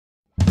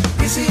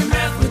Easy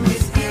math with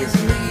Miss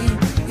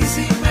Easley.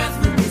 Easy math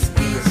with Miss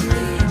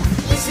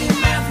Easley. Easy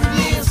math with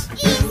Miss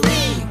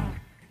Easley.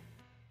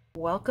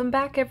 Welcome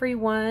back,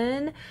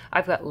 everyone.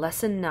 I've got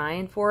lesson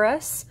 9 for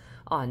us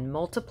on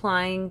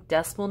multiplying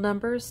decimal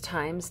numbers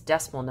times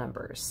decimal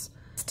numbers.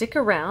 Stick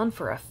around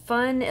for a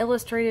fun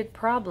illustrated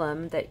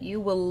problem that you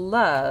will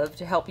love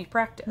to help you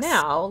practice.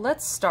 Now,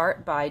 let's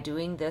start by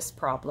doing this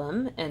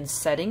problem and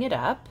setting it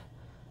up,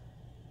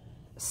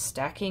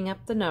 stacking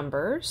up the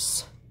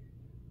numbers,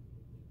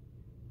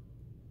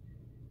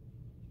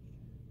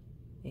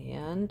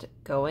 and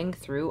going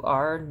through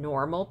our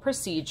normal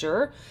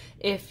procedure.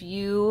 If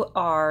you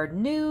are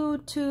new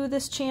to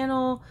this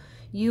channel,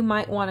 you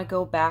might want to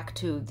go back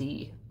to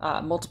the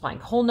multiplying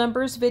whole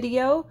numbers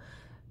video,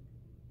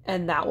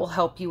 and that will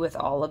help you with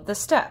all of the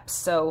steps.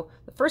 So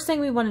the first thing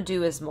we want to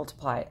do is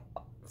multiply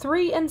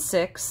 3 and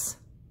 6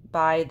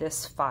 by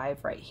this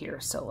 5 right here.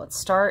 So let's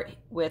start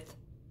with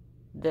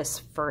this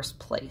first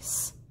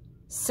place.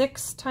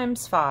 6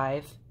 times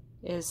 5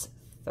 is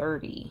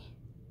 30.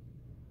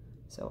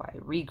 So I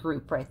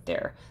regroup right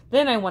there.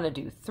 Then I want to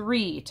do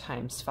 3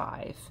 times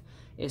 5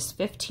 is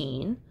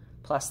 15,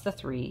 plus the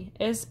 3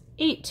 is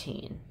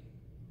 18.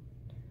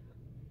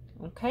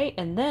 Okay,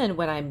 and then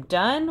when I'm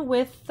done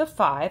with the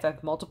 5,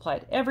 I've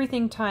multiplied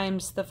everything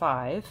times the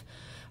 5,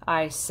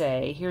 I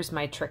say, here's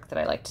my trick that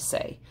I like to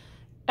say,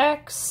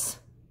 X,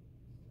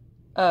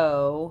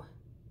 O,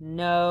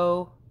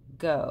 no,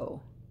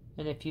 go.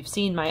 And if you've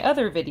seen my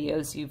other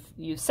videos,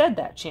 you've said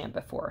that chant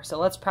before. So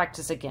let's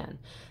practice again.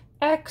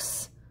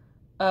 X,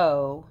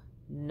 O,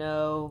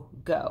 no,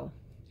 go.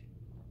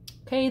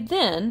 Okay,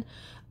 then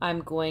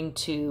I'm going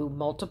to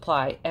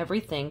multiply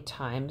everything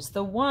times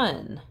the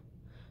 1.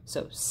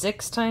 So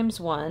 6 times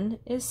 1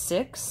 is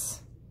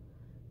 6,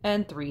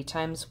 and 3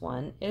 times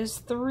 1 is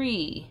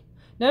 3.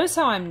 Notice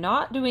how I'm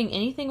not doing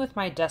anything with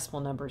my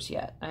decimal numbers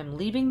yet. I'm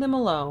leaving them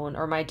alone,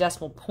 or my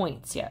decimal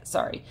points yet,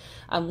 sorry.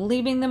 I'm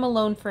leaving them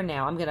alone for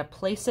now. I'm going to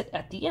place it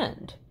at the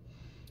end.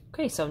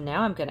 Okay, so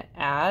now I'm going to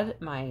add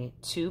my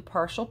two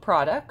partial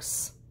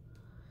products.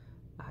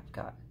 I've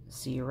got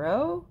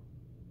 0,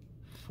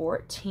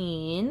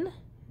 14,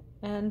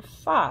 and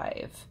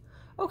 5.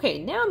 Okay,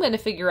 now I'm going to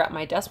figure out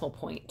my decimal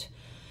point.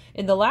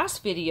 In the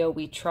last video,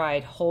 we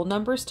tried whole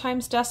numbers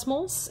times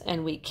decimals,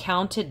 and we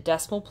counted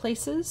decimal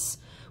places.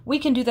 We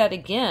can do that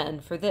again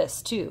for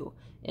this too.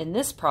 In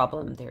this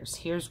problem,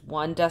 here's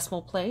one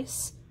decimal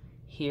place,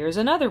 here's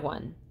another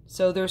one.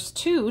 So there's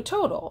 2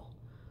 total.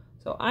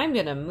 So I'm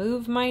going to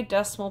move my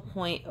decimal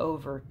point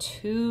over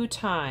 2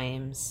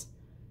 times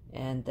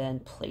and then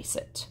place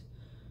it.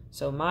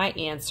 So my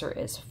answer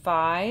is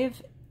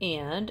 5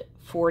 and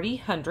 40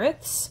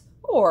 hundredths,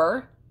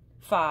 or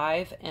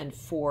 5 and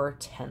 4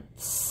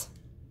 tenths.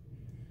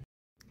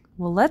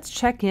 Well, let's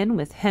check in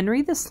with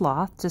Henry the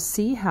Sloth to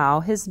see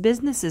how his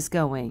business is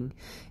going.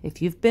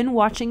 If you've been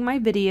watching my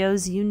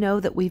videos, you know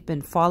that we've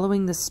been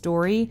following the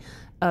story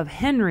of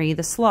Henry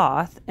the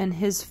Sloth and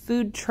his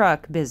food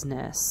truck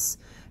business.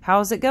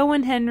 How's it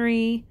going,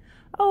 Henry?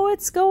 Oh,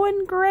 it's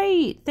going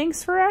great.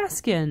 Thanks for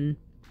asking.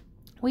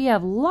 We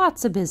have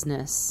lots of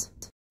business.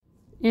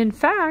 In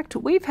fact,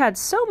 we've had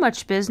so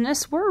much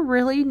business, we're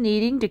really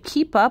needing to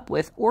keep up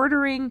with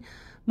ordering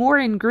more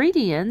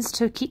ingredients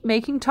to keep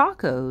making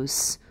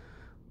tacos.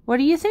 What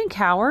do you think,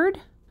 Howard?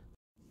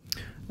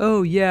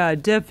 Oh yeah,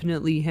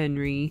 definitely,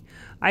 Henry.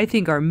 I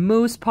think our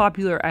most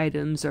popular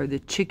items are the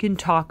chicken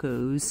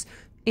tacos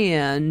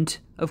and,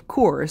 of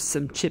course,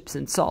 some chips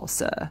and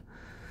salsa.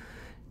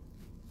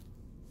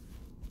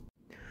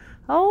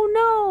 Oh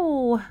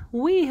no!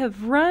 We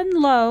have run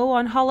low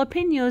on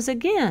jalapenos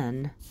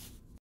again.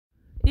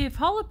 If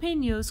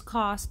jalapenos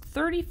cost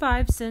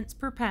 35 cents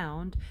per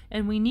pound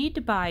and we need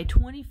to buy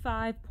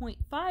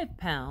 25.5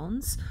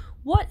 pounds,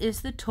 what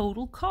is the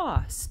total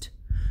cost?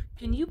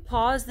 Can you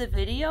pause the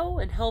video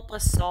and help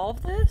us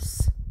solve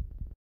this?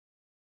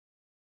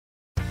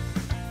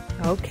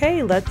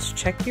 Okay, let's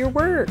check your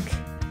work.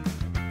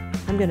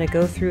 I'm going to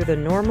go through the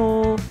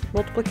normal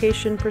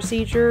multiplication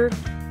procedure,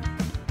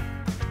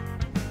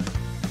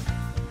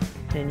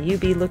 and you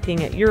be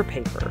looking at your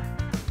paper.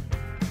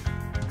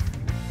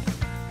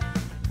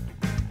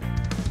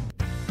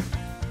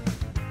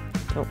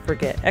 Don't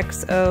forget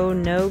XO,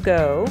 no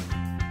go.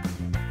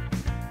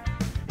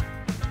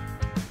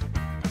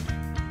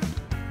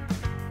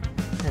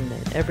 And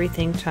then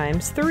everything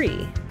times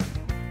 3.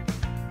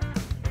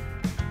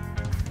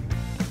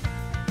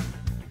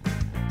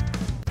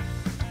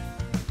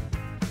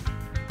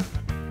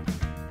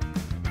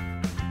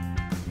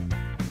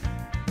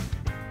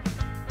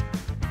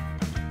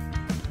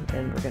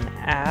 Then we're going to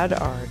add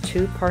our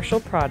 2 partial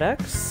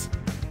products.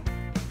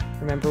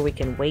 Remember, we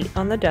can wait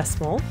on the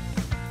decimal.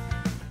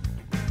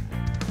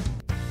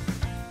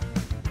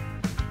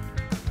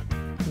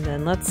 And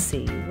then let's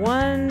see,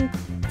 1,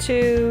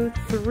 2,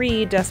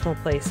 3 decimal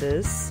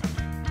places.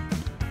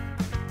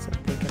 So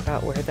think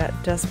about where that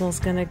decimal's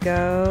going to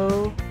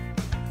go.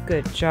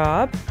 Good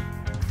job.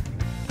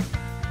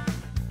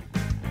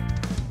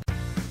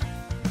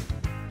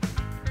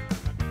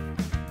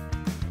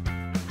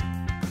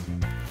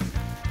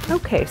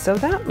 Okay, so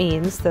that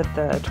means that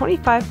the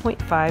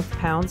 25.5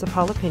 pounds of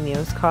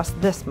jalapenos cost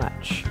this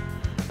much.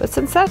 But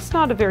since that's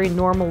not a very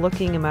normal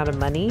looking amount of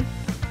money,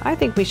 I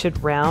think we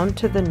should round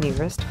to the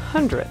nearest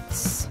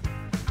hundredths.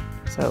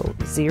 So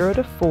 0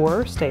 to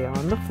 4 stay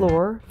on the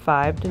floor,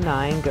 5 to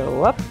 9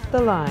 go up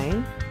the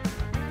line.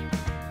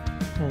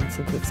 And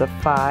since it's a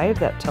 5,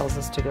 that tells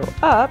us to go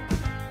up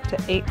to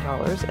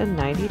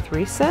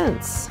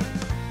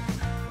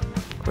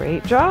 $8.93.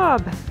 Great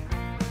job!